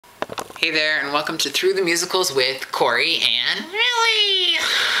Hey there, and welcome to Through the Musicals with Corey and Millie.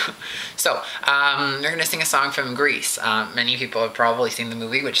 So, we're going to sing a song from Grease. Many people have probably seen the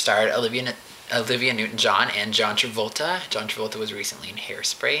movie, which starred Olivia Newton-John and John Travolta. John Travolta was recently in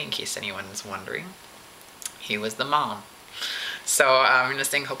Hairspray, in case anyone is wondering. He was the mom. So I'm going to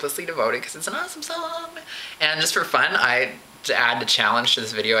sing Hopelessly Devoted because it's an awesome song. And just for fun, to add the challenge to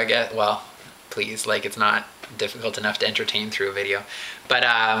this video, I guess, well, please, like, it's not difficult enough to entertain through a video, but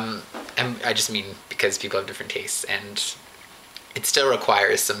I just mean because people have different tastes and it still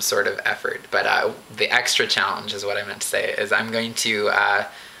requires some sort of effort. But the extra challenge is what I meant to say, is I'm going to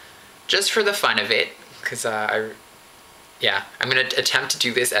just for the fun of it, because I'm going to attempt to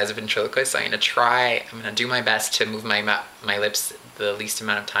do this as a ventriloquist. I'm going to do my best to move my lips the least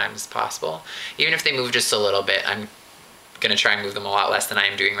amount of times possible. Even if they move just a little bit, I'm going to try and move them a lot less than I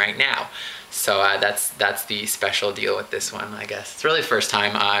am doing right now. So that's the special deal with this one, I guess. It's really the first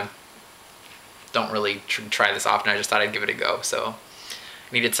time. Don't really try this often. I just thought I'd give it a go. So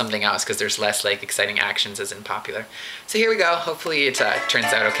I needed something else because there's less like exciting actions as in Popular. So here we go. Hopefully it turns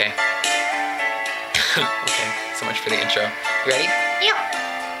out okay. Okay, so much for the intro. You ready? Yep.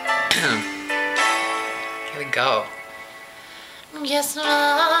 Here we go. Yes,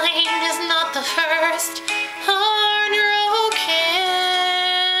 mine is not the first heartbroken.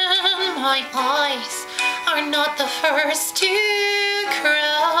 My eyes are not the first to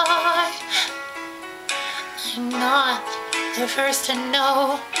cry. I'm not the first to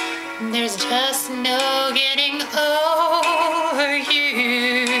know there's just no getting over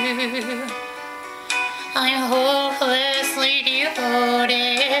you. I'm hopelessly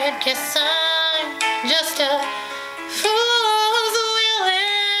devoted, 'cause I'm just a fool's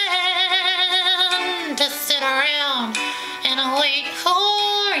willing to sit around and wait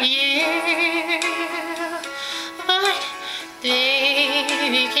for you. But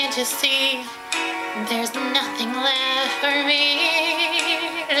baby, can't you see there's nothing left for me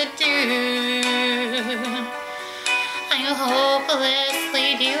to do? I'm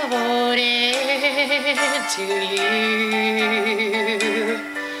hopelessly devoted to you.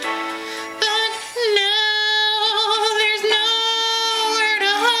 But now there's nowhere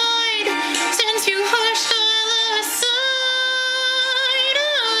to hide since you pushed my love aside.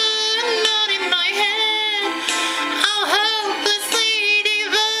 I'm not in my head, I'm hopelessly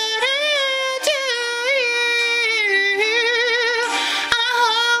devoted to you. I'm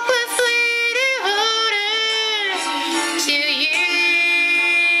hopelessly devoted to you.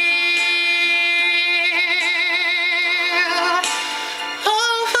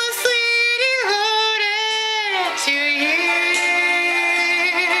 Hopelessly devoted to you.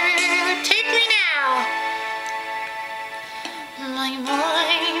 Take me now. My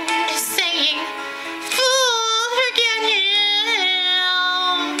mind is saying, fool, forget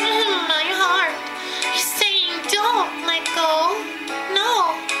him. My heart is saying, don't let go. No,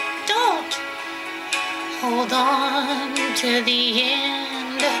 don't. Hold on to the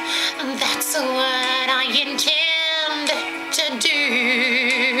end. That's what I intend to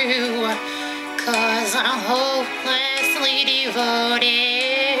do. 'Cause I'm hopelessly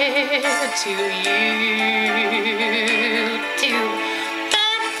devoted to you.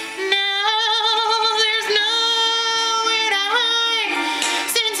 But now there's nowhere to hide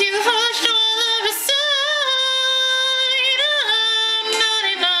since you pushed my love aside. I'm not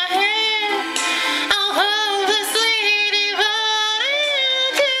in my head, I'm hopelessly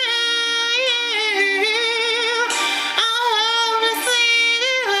devoted to you. I'm hopelessly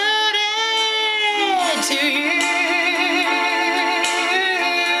devoted to you.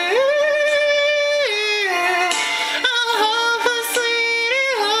 I'm hopelessly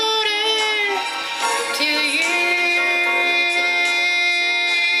devoted to you.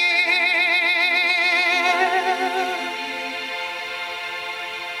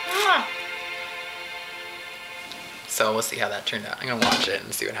 So we'll see how that turned out. I'm gonna watch it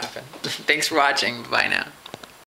and see what happened. Thanks for watching. Bye now.